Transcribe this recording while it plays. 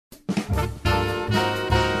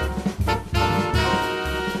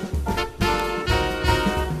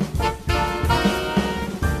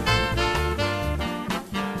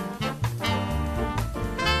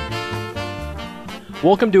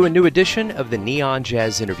Welcome to a new edition of the Neon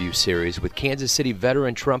Jazz Interview Series with Kansas City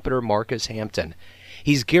veteran trumpeter Marcus Hampton.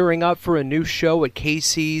 He's gearing up for a new show at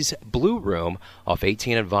KC's Blue Room off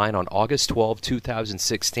 18 and Vine on August 12,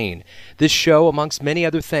 2016. This show, amongst many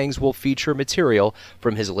other things, will feature material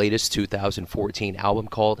from his latest 2014 album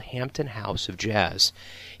called Hampton House of Jazz.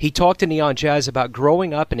 He talked to Neon Jazz about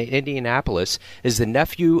growing up in Indianapolis as the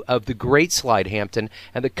nephew of the great Slide Hampton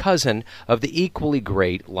and the cousin of the equally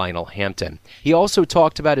great Lionel Hampton. He also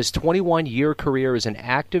talked about his 21-year career as an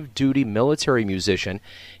active-duty military musician,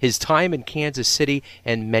 his time in Kansas City,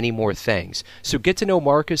 and many more things. So get to know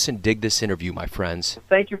Marcus and dig this interview, my friends.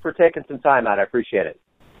 Thank you for taking some time out. I appreciate it.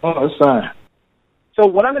 Oh, that's fine. So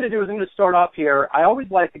what I'm going to do is I'm going to start off here. I always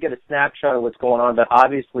like to get a snapshot of what's going on, but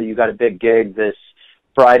obviously you got a big gig this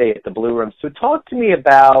Friday at the Blue Room. So talk to me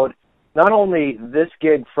about not only this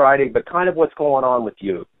gig Friday, but kind of what's going on with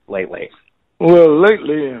you lately. Well,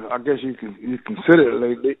 lately, I guess you consider it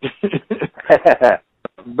lately.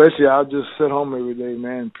 Basically, I'll just sit home every day,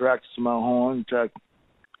 man, practice my horn, try to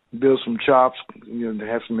build some chops, to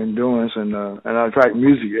have some endurance, and I write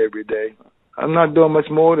music every day. I'm not doing much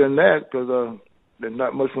more than that because there's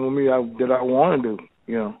not much for me that I want to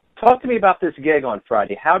do, Talk to me about this gig on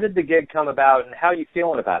Friday. How did the gig come about, and how are you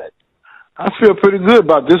feeling about it? I feel pretty good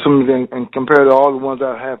about this one and compared to all the ones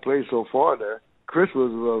I have played so far there. Chris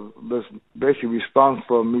was basically responsible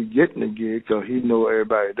for me getting the gig because he knew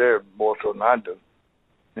everybody there more so than I do.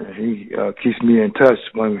 And he keeps me in touch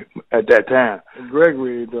at that time.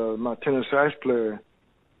 Gregory, my tenor sax player,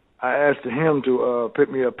 I asked him to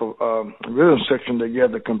pick me up a rhythm section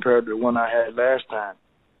together compared to the one I had last time.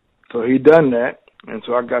 So he done that, and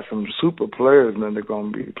so I got some super players, man, they're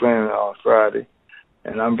going to be playing on Friday,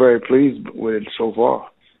 and I'm very pleased with it so far.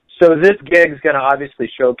 So this gig is going to obviously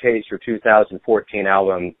showcase your 2014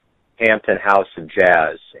 album, Hampton House of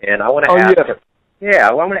Jazz, and I want to ask you. Yeah,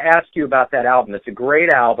 I want to ask you about that album. It's a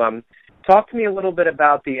great album. Talk to me a little bit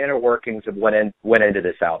about the inner workings of what went into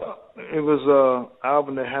this album. It was an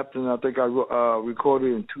album that happened, I think I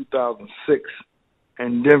recorded in 2006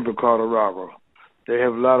 in Denver, Colorado. They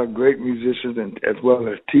have a lot of great musicians and as well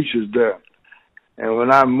as teachers there. And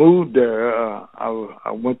when I moved there,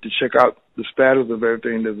 I went to check out the status of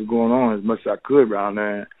everything that was going on as much as I could around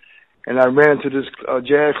there. And I ran to this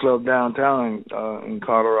jazz club downtown in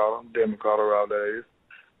Colorado, Denver, Colorado, that is.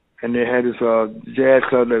 And they had this jazz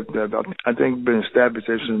club that I think been established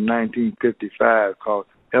since 1955 called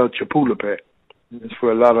El Chapultepec. It's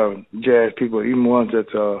for a lot of jazz people, even ones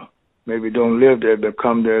that maybe don't live there, that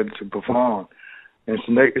come there to perform. And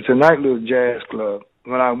it's a nice little jazz club.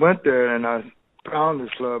 When I went there and I found this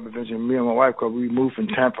club, eventually me and my wife, because we moved from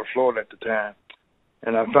Tampa, Florida at the time,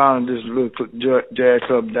 and I found this little jazz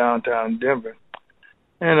club downtown Denver.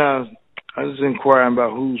 And I was inquiring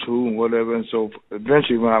about who's who and whatever. And so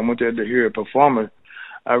eventually when I went there to hear a performance,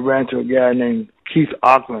 I ran to a guy named Keith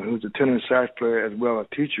Auckland, who's a tenor sax player as well as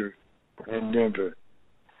a teacher in Denver.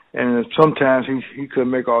 And sometimes he couldn't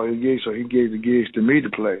make all his gigs, so he gave the gigs to me to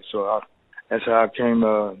play. So that's how I came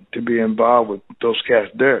to be involved with those cats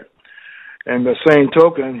there. And the same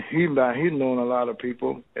token, he'd known a lot of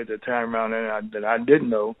people at the time around there that I didn't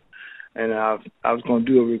know. And I was going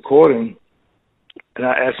to do a recording, and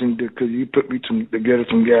I asked him, could you put me together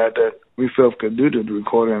some guys that we felt could do the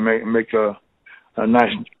recording and make a nice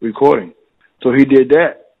recording. So he did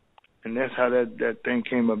that, and that's how that thing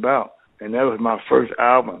came about. And that was my first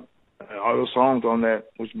album. And all those songs on that,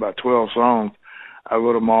 which was about 12 songs, I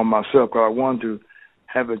wrote them all myself because I wanted to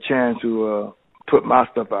have a chance to put my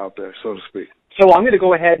stuff out there, so to speak. So I'm going to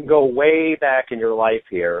go ahead and go way back in your life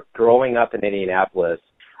here, growing up in Indianapolis.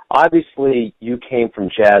 Obviously, you came from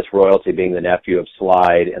jazz royalty, being the nephew of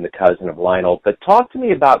Slide and the cousin of Lionel. But talk to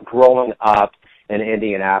me about growing up in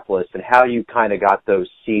Indianapolis and how you kind of got those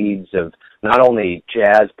seeds of not only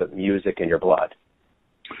jazz but music in your blood.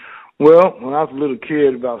 Well, when I was a little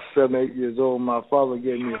kid, about 7, 8 years old, my father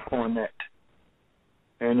gave me a cornet.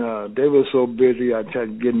 And they were so busy, I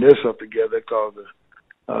tried getting this up together because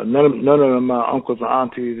none of my uncles and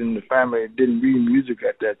aunties in the family didn't read music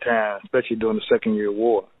at that time, especially during the Second Year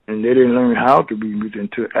War. And they didn't learn how to read music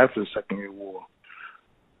until after the Second Year War.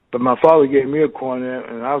 But my father gave me a cornet,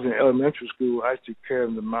 and I was in elementary school. I used to carry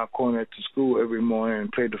my cornet to school every morning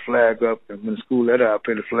and play the flag up. And when the school let out, I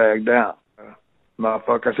play the flag down.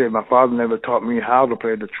 Like I said, my father never taught me how to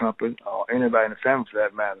play the trumpet, or anybody in the family for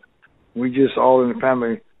that matter. We just all in the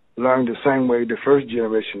family learned the same way the first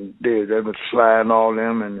generation did. That was Sly and all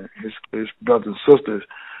them and his brothers and sisters,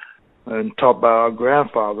 and taught by our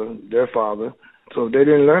grandfather, their father. So they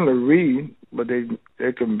didn't learn to read, but they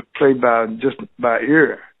could play just by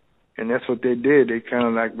ear. And that's what they did. They kind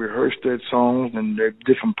of like rehearsed their songs and their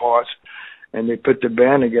different parts, and they put the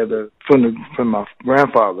band together from my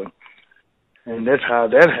grandfather. And that's how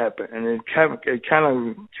that happened. And it kind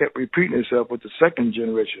of kept repeating itself with the second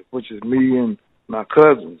generation, which is me and my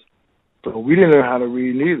cousins. So we didn't learn how to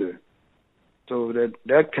read neither. So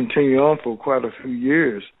that continued on for quite a few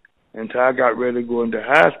years until I got ready to go into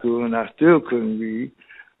high school, and I still couldn't read.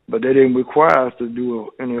 But they didn't require us to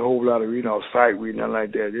do any whole lot of reading or sight reading, nothing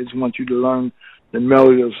like that. They just want you to learn the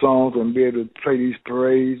melody of songs and be able to play these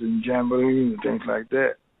parades and jamborees and things like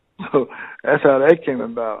that. So that's how that came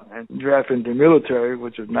about. And drafted into the military,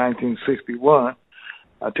 which was 1961,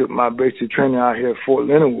 I took my basic training out here at Fort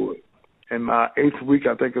Leonard Wood. In my 8th week,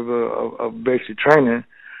 I think, of basic training,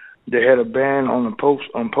 they had a band on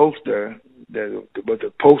post there, that was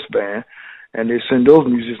a post band, and they send those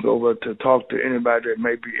musicians over to talk to anybody that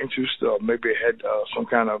may be interested or maybe had some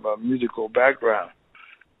kind of a musical background.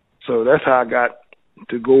 So that's how I got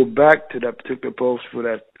to go back to that particular post for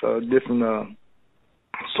that different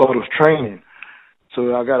sort of training.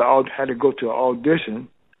 So I had to go to an audition,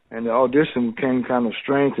 and the audition became kind of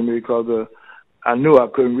strange to me because I knew I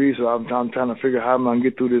couldn't read, so I'm trying to figure out how I'm going to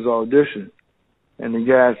get through this audition. And the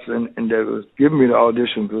guys and that was giving me the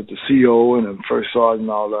audition with the CO and the first sergeant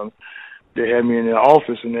and all of them, they had me in their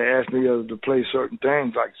office and they asked me to play certain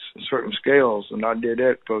things, like certain scales, and I did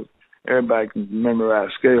that because everybody can memorize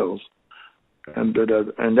scales. And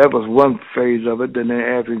that was one phase of it. Then they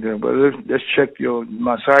asked me, but let's check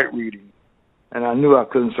my sight reading. And I knew I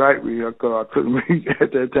couldn't sight read because I couldn't read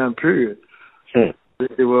at that time period. They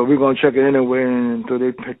said, well, we're going to check it anyway. And so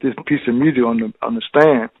they picked this piece of music on the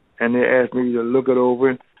stand, and they asked me to look it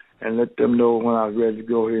over and let them know when I was ready to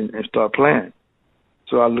go ahead and start playing.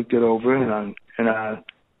 So I looked it over, and I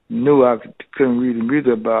knew I couldn't read the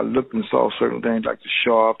music, but I looked and saw certain things like the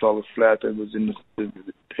sharp, all the flat that was in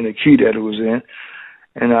the key that it was in.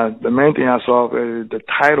 And the main thing I saw, the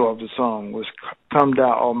title of the song was "Come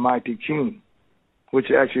Thou Almighty King," which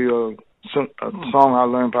actually a song I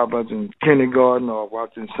learned probably in kindergarten or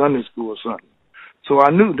watching Sunday school or something. So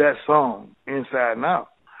I knew that song inside and out.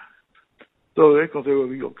 So they gonna say,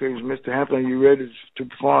 well, okay, Mr. Hampton, are you ready to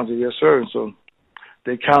perform? I said, yes, sir. And so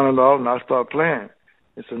they counted off, and I started playing.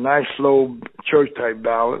 It's a nice, slow, church-type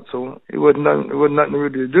ballad, so it wasn't nothing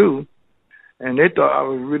really to do. And they thought I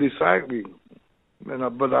was really sight reading,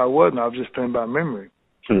 but I wasn't. I was just playing by memory.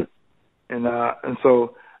 And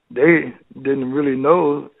so they didn't really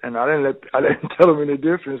know, and I didn't tell them any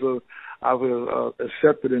difference. So I was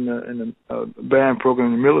accepted in the band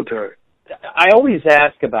program in the military. I always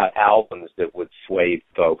ask about albums that would sway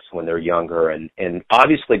folks when they're younger, and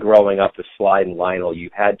obviously growing up with Slide and Lionel, you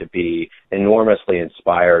had to be enormously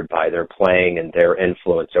inspired by their playing and their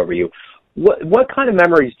influence over you. What kind of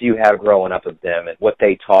memories do you have growing up of them and what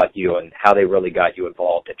they taught you and how they really got you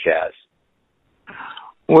involved in jazz?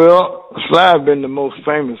 Well, Slide has been the most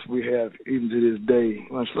famous we have even to this day.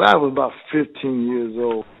 When Slide was about 15 years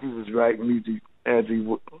old, he was writing music as he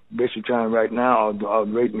basically trying to write now, or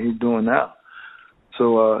writing he's doing now.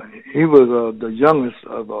 So he was the youngest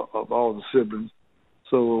of all the siblings.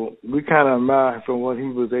 So we kind of admired from what he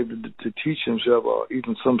was able to teach himself, or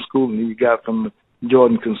even some schooling he got from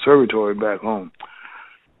Jordan Conservatory back home.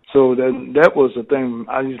 So that was the thing.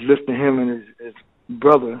 I used to listen to him and his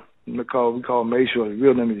brother, we call Mayshaw. His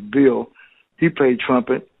real name is Bill. He played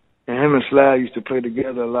trumpet, and him and Slide used to play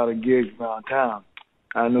together a lot of gigs around town.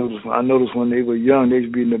 I noticed when they were young, they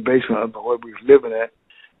used to be in the basement of where we was living at,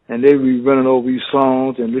 and they would be running over these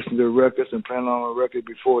songs and listening to records and playing on a record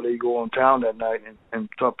before they go on town that night and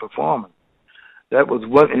start performing. That was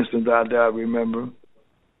one instance that I remember.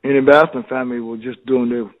 And the Baston family was just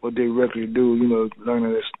doing what they regularly do,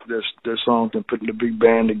 learning their songs and putting the big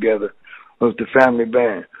band together. It was the family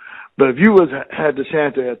band. But if you had the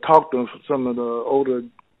chance to talk to some of the older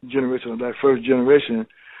generation, that first generation,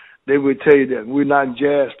 they would tell you that we're not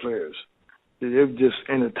jazz players. They're just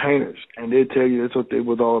entertainers. And they tell you that's what they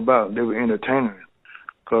was all about. They were entertainers.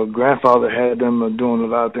 Because grandfather had them doing a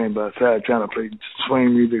lot of things besides trying to play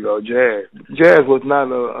swing music or jazz. Jazz was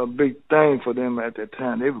not a big thing for them at that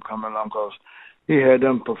time. They were coming along because he had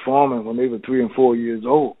them performing when they were 3 and 4 years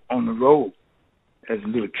old on the road as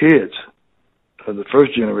little kids of the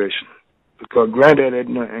first generation. Because granddad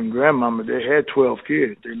and grandmama, they had 12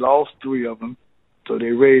 kids. They lost 3 of them. So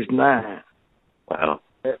they raised 9. Wow.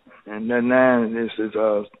 And that 9 is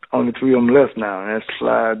only 3 of them left now. And that's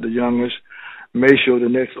Slide, the youngest, Mayshaw, the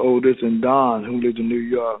next oldest, and Dawn, who lives in New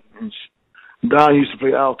York. And Dawn used to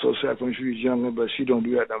play alto sax when she was younger, but she don't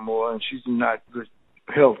do that no more, and she's in not good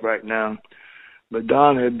health right now. But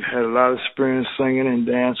Dawn had a lot of experience singing and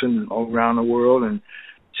dancing all around the world, and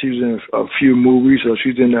She was in a few movies, so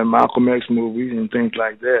she's in the Malcolm X movies and things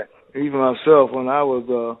like that. Even myself, when I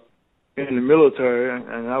was in the military,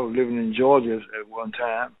 and I was living in Georgia at one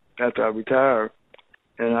time after I retired,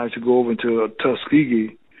 and I used to go over to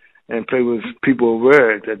Tuskegee and play with people over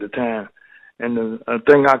there at the time. And the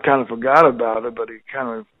thing I kind of forgot about it, but it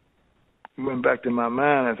kind of went back to my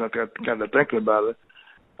mind as I got kind of thinking about it.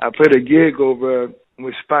 I played a gig over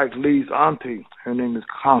with Spike Lee's auntie. Her name is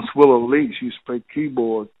Consuelo Lee. She used to play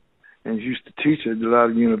keyboard, and she used to teach at a lot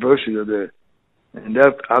of universities there. And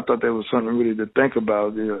that, I thought that was something really to think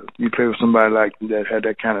about. You play with somebody like that had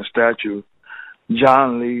that kind of stature.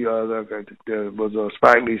 John Lee was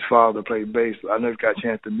Spike Lee's father, played bass. I never got a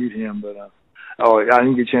chance to meet him, but I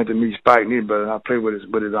didn't get a chance to meet Spike Lee, but I played with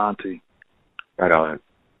his auntie. Right on.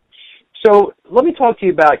 So let me talk to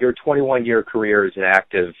you about your 21-year career as an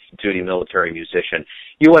active duty military musician.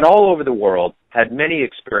 You went all over the world, had many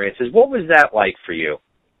experiences. What was that like for you?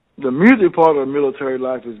 The music part of military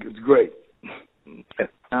life is great.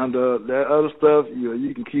 And that other stuff,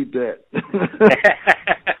 you can keep that.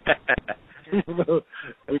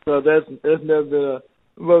 Because that's never been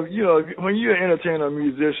well, when you're an entertainer or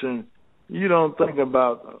musician, you don't think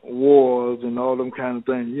about wars and all them kind of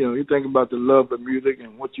things. You think about the love of music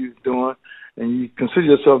and what you're doing, and you consider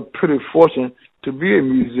yourself pretty fortunate to be a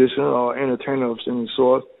musician or entertainer of some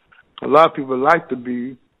sort. A lot of people like to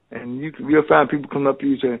be, and you'll find people come up to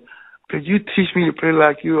you and say, "Could you teach me to play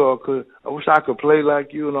like you?" Or I wish I could play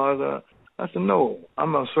like you and all that. I said, "No,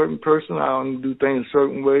 I'm a certain person. I don't do things a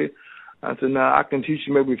certain way." I said, "Now, I can teach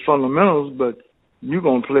you maybe fundamentals, but you're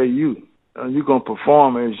going to play you. You're going to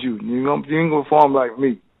perform as you. You ain't going to perform like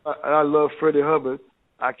me." I love Freddie Hubbard.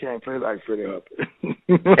 I can't play like Freddie Hubbard.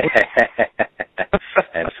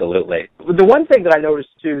 Absolutely. The one thing that I noticed,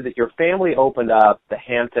 too, that your family opened up the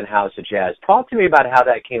Hampton House of Jazz. Talk to me about how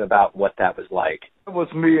that came about, what that was like. That was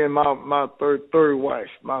me and my third wife,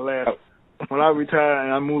 my last. Oh. When I retired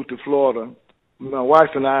and I moved to Florida, my wife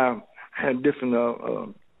and I had different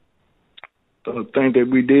things that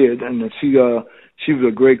we did, and she was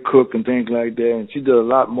a great cook and things like that, and she did a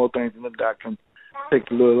lot more things than that I can take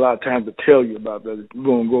a lot of time to tell you about that. We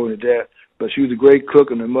won't go into that, but she was a great cook,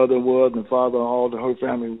 and her mother was, and father, and all her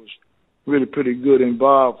family was really pretty good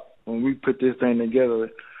involved when we put this thing together,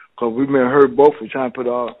 because we met her both were trying to put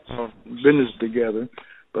our business together,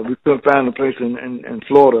 but we couldn't find a place in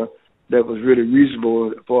Florida that was really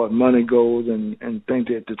reasonable as far as money goes and things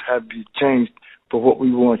that had to be changed for what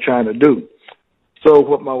we were trying to do. So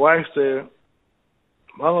what my wife said,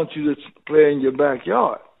 "Why don't you just play in your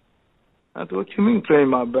backyard?" I said, "What you mean play in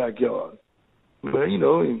my backyard?" Well,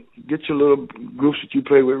 get your little groups that you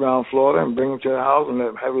play with around Florida and bring them to the house and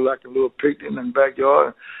have like a little picnic in the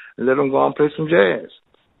backyard and let them go and play some jazz.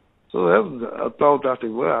 So that was a thought. I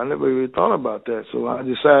said, well, I never really thought about that. So I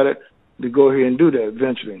decided to go ahead and do that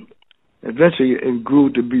eventually. Eventually, it grew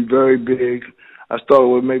to be very big. I started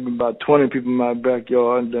with maybe about 20 people in my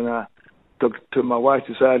backyard, and then I took my wife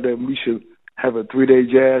decided that we should have a 3-day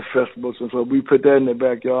jazz festival. So we put that in the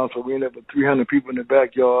backyard. So we ended up with 300 people in the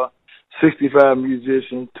backyard, 65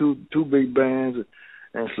 musicians, two big bands,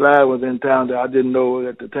 and Sly was in town that I didn't know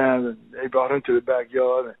at the time. That they brought him to the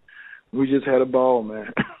backyard, and we just had a ball,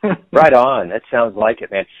 man. Right on. That sounds like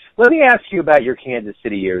it, man. Let me ask you about your Kansas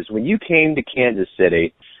City years. When you came to Kansas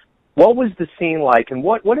City, what was the scene like, and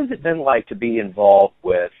what has it been like to be involved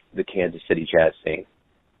with the Kansas City jazz scene?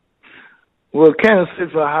 Well, Kansas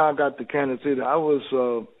City, for how I got to Kansas City, I was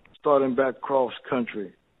starting back cross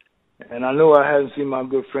country. And I know I hadn't seen my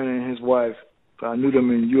good friend and his wife. I knew them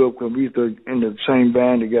in Europe because we used to in the same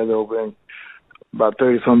band together over there about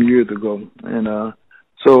 30-some years ago. And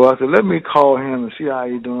so I said, let me call him and see how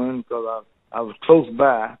he's doing, because I was close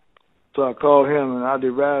by. So I called him, and I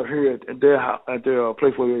arrived here at their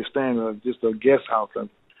place where they were staying, just a guest house that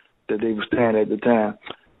they were staying at the time.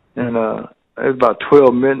 And it was about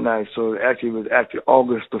 12 midnight, so it was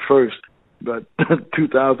August the 1st, but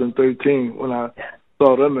 2013 when I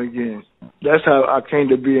saw them again. That's how I came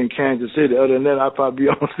to be in Kansas City. Other than that, I'd probably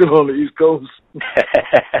be still on the East Coast.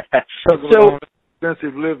 So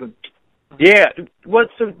expensive living. Yeah. Well,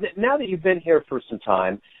 so now that you've been here for some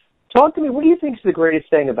time, talk to me. What do you think is the greatest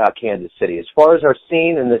thing about Kansas City as far as our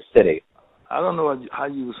scene in this city? I don't know how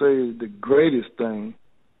you would say the greatest thing,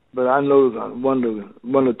 but I know one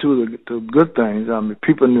or two of the good things. I mean,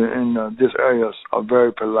 people in this area are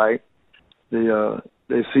very polite.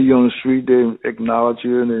 They see you on the street, they acknowledge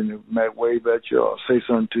you, and then they might wave at you or say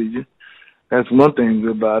something to you. That's one thing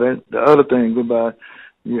good about it. The other thing good about it,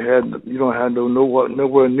 you don't have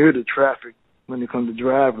nowhere near the traffic when it comes to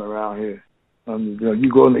driving around here.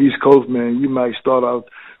 You go on the East Coast, man, you might start out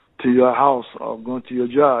to your house or going to your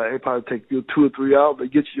job. It probably take you 2 or 3 hours to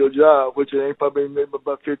get to your job, which ain't probably maybe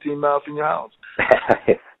about 15 miles from your house.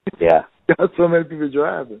 Yeah. Got so many people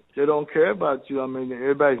driving. They don't care about you. I mean,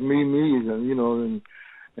 everybody's me,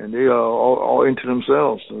 and they are all into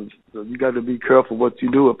themselves. So you got to be careful what you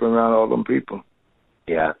do up around all them people.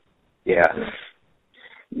 Yeah.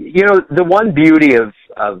 You know, the one beauty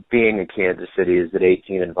of being in Kansas City is that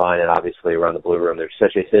 18 and Vine, and obviously around the Blue Room, there's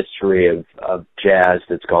such a history of jazz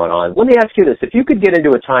that's gone on. Let me ask you this. If you could get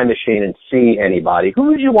into a time machine and see anybody, who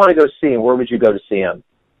would you want to go see, and where would you go to see him?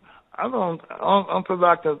 I'm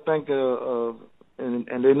provocative to think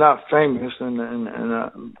and they're not famous, and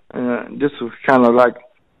this is kind of like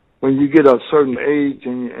when you get a certain age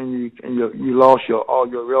and you lost all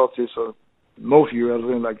your relatives, or most of your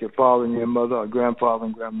relatives, like your father and your mother, or grandfather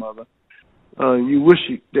and grandmother, you wish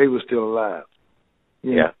they were still alive.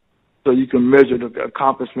 Yeah. So you can measure the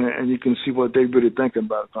accomplishment and you can see what they really think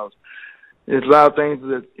about it. Because there's a lot of things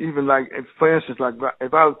that even like, for instance, like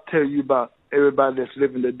if I tell you about everybody that's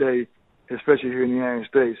living today, especially here in the United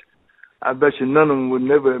States, I bet you none of them would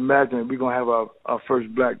never imagine that we're going to have our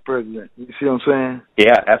first black president. You see what I'm saying?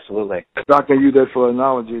 Yeah, absolutely. So I can use that for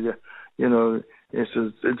analogy. That, it's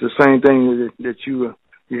the same thing that you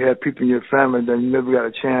have people in your family that you never got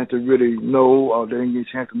a chance to really know, or they didn't get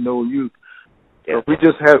a chance to know you. Yeah. So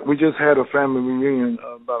we just had a family reunion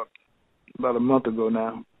about a month ago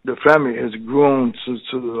now. The family has grown to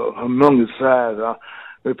a humongous size.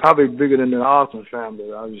 They're probably bigger than the Austin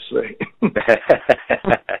family, I would say.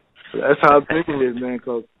 That's how big it is, man,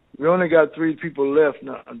 because we only got 3 people left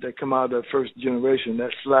now that come out of that first generation.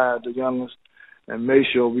 That's Slide, the youngest, and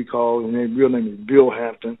Mayshow, we call, and his real name is Bill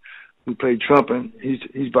Hampton, who played trumpet.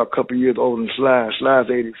 He's about a couple of years older than Slide. Slide's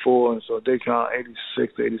 84, and so they count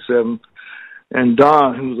 86, 87. And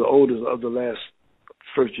Dawn, who's the oldest of the last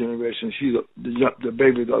first generation, she's the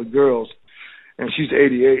baby of the girls, and she's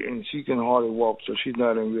 88, and she can hardly walk, so she's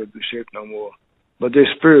not in real good shape no more. But their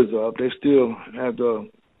spirits are up. They still have the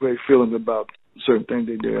great feelings about certain things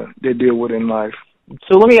they deal with in life.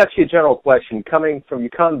 So let me ask you a general question. You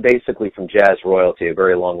come basically from jazz royalty, a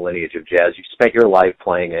very long lineage of jazz. You've spent your life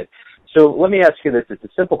playing it. So let me ask you this. It's a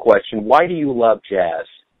simple question. Why do you love jazz?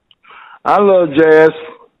 I love jazz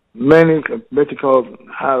mainly because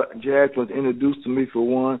how jazz was introduced to me, for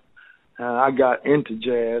one, and I got into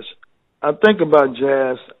jazz. I think about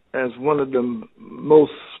jazz as one of the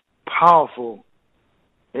most powerful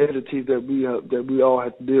entities that we all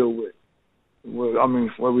have to deal with. Well, I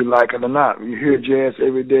mean, whether we like it or not. You hear jazz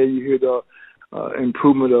every day. You hear the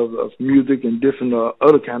improvement of music and different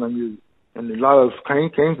other kind of music. And a lot of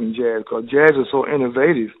it came from jazz, because jazz is so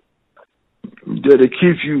innovative that it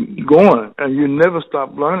keeps you going. And you never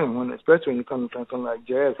stop learning, especially when it comes to something like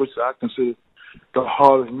jazz, which I consider the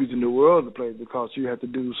hardest music in the world to play, because you have to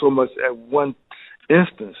do so much at one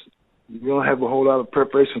instance. You don't have a whole lot of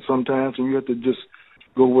preparation sometimes, and you have to just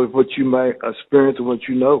go with what you might experience and what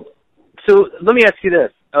you know. So let me ask you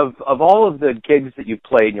this. Of all of the gigs that you've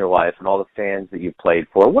played in your life and all the fans that you've played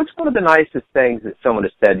for, what's one of the nicest things that someone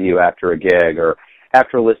has said to you after a gig or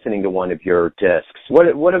after listening to one of your discs?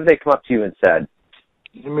 What have they come up to you and said?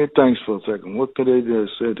 Let me think for a second. What could they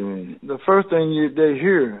just say to me? The first thing they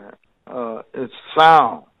hear is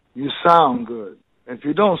sound. You sound good. If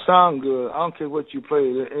you don't sound good, I don't care what you play,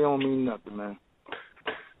 it don't mean nothing, man.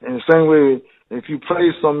 In the same way, if you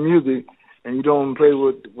play some music and you don't play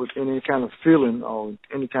with any kind of feeling or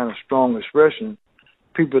any kind of strong expression,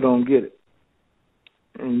 people don't get it.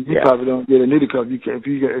 And you probably don't get it neither, because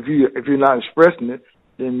if you're not expressing it,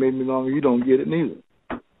 then maybe longer you don't get it neither.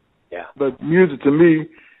 Yeah. But music, to me,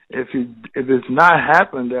 if it's not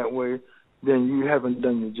happening that way, then you haven't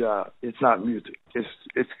done your job. It's not music. It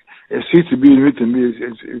seems to be music to me.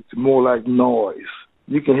 It's more like noise.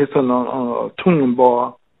 You can hit something on a tuning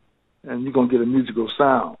bar, and you're gonna get a musical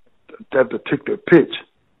sound, that particular pitch,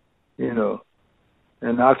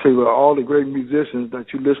 And I'll tell you, all the great musicians that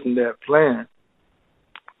you listen to that playing,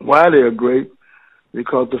 why they're great,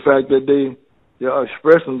 because the fact that they are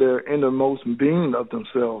expressing their innermost being of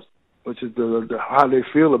themselves, which is the how they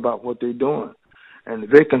feel about what they're doing. And if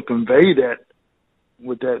they can convey that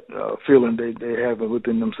with that feeling they have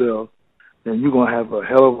within themselves, then you're going to have a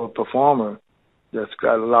hell of a performer that's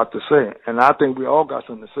got a lot to say. And I think we all got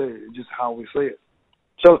something to say. It's just how we say it.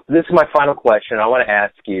 So this is my final question. I want to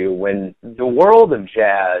ask you, when the world of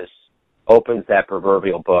jazz opens that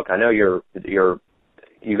proverbial book, I know you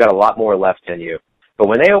got a lot more left in you, but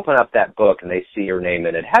when they open up that book and they see your name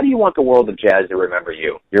in it, how do you want the world of jazz to remember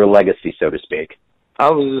you, your legacy, so to speak? I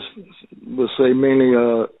would say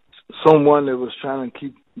mainly someone that was trying to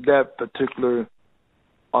keep that particular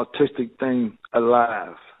artistic thing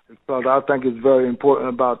alive. because I think it's very important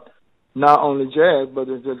about not only jazz, but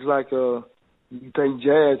it's just like you take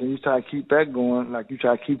jazz and you try to keep that going, like you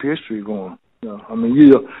try to keep history going. I mean,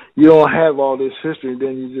 you don't have all this history,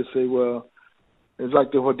 then you just say, well, it's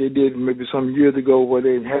like what they did maybe some years ago where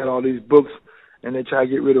they had all these books and they try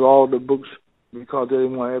to get rid of all the books because they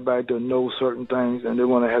want everybody to know certain things and they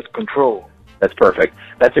want to have control. That's perfect.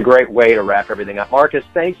 That's a great way to wrap everything up. Marcus,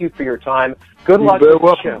 thank you for your time. Good luck with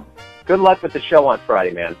the show. Good luck with the show on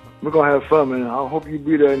Friday, man. We're going to have fun, man. I hope you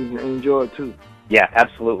be there and enjoy it, too. Yeah,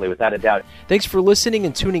 absolutely, without a doubt. Thanks for listening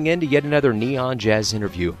and tuning in to yet another Neon Jazz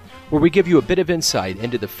interview, where we give you a bit of insight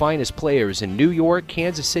into the finest players in New York,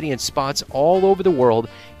 Kansas City, and spots all over the world,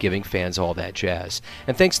 giving fans all that jazz.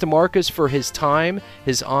 And thanks to Marcus for his time,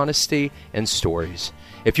 his honesty, and stories.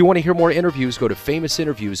 If you want to hear more interviews, go to Famous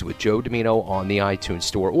Interviews with Joe Domino on the iTunes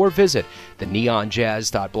Store or visit the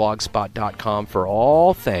neonjazz.blogspot.com for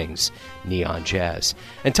all things Neon Jazz.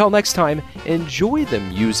 Until next time, enjoy the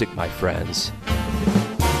music, my friends.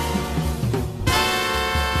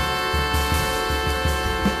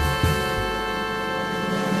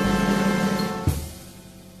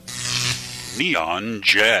 Neon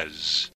Jazz.